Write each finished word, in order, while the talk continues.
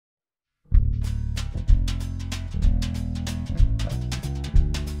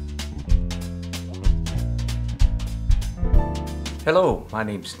Hello, my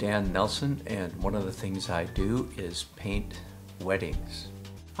name's Dan Nelson, and one of the things I do is paint weddings.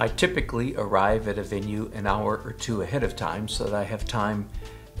 I typically arrive at a venue an hour or two ahead of time so that I have time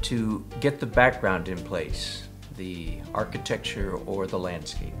to get the background in place, the architecture or the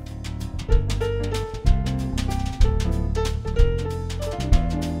landscape.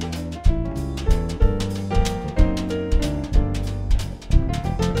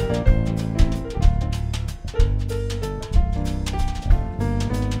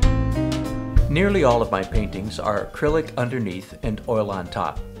 Nearly all of my paintings are acrylic underneath and oil on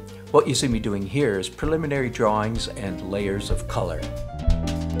top. What you see me doing here is preliminary drawings and layers of color.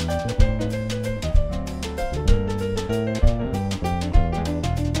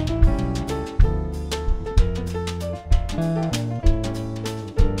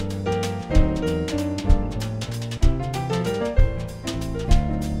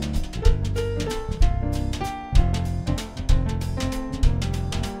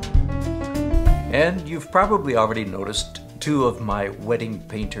 And you've probably already noticed two of my wedding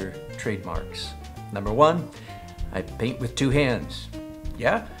painter trademarks. Number one, I paint with two hands.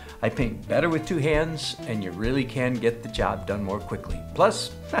 Yeah, I paint better with two hands, and you really can get the job done more quickly.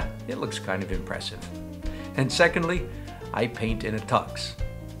 Plus, it looks kind of impressive. And secondly, I paint in a tux.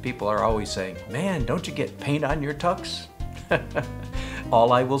 People are always saying, man, don't you get paint on your tux?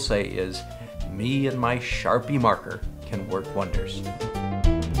 All I will say is, me and my Sharpie marker can work wonders.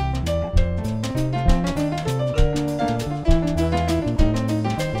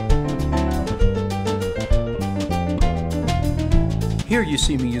 Here you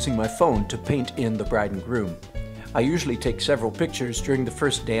see me using my phone to paint in the bride and groom. I usually take several pictures during the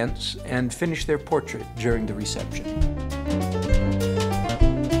first dance and finish their portrait during the reception.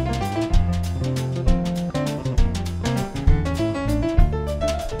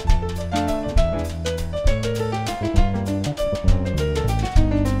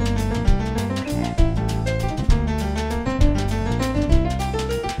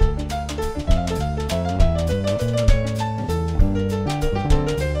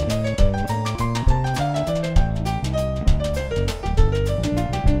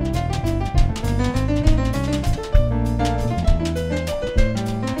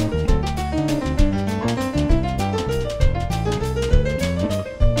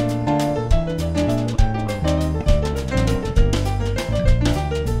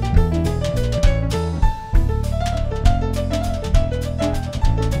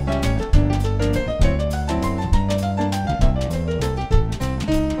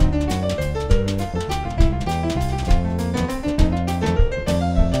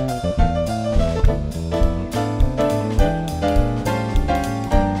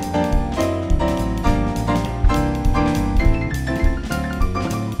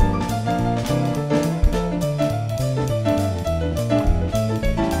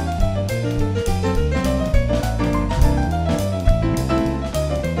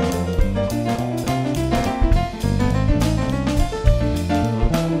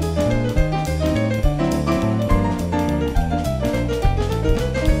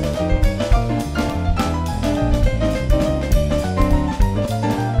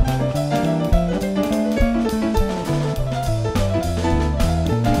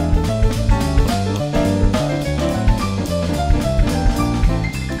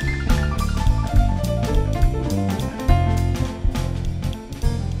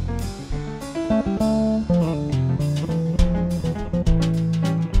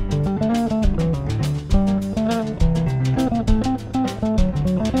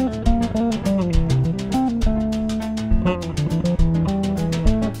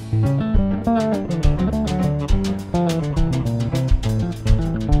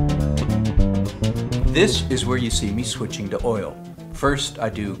 This is where you see me switching to oil. First, I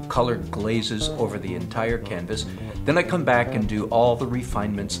do colored glazes over the entire canvas, then I come back and do all the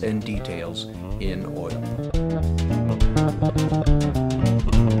refinements and details in oil.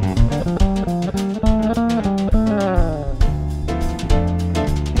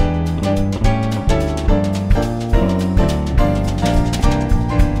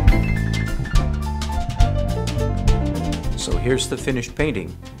 So here's the finished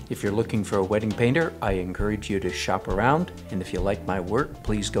painting. If you're looking for a wedding painter, I encourage you to shop around, and if you like my work,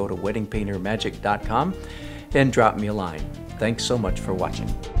 please go to weddingpaintermagic.com and drop me a line. Thanks so much for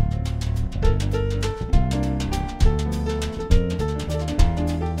watching.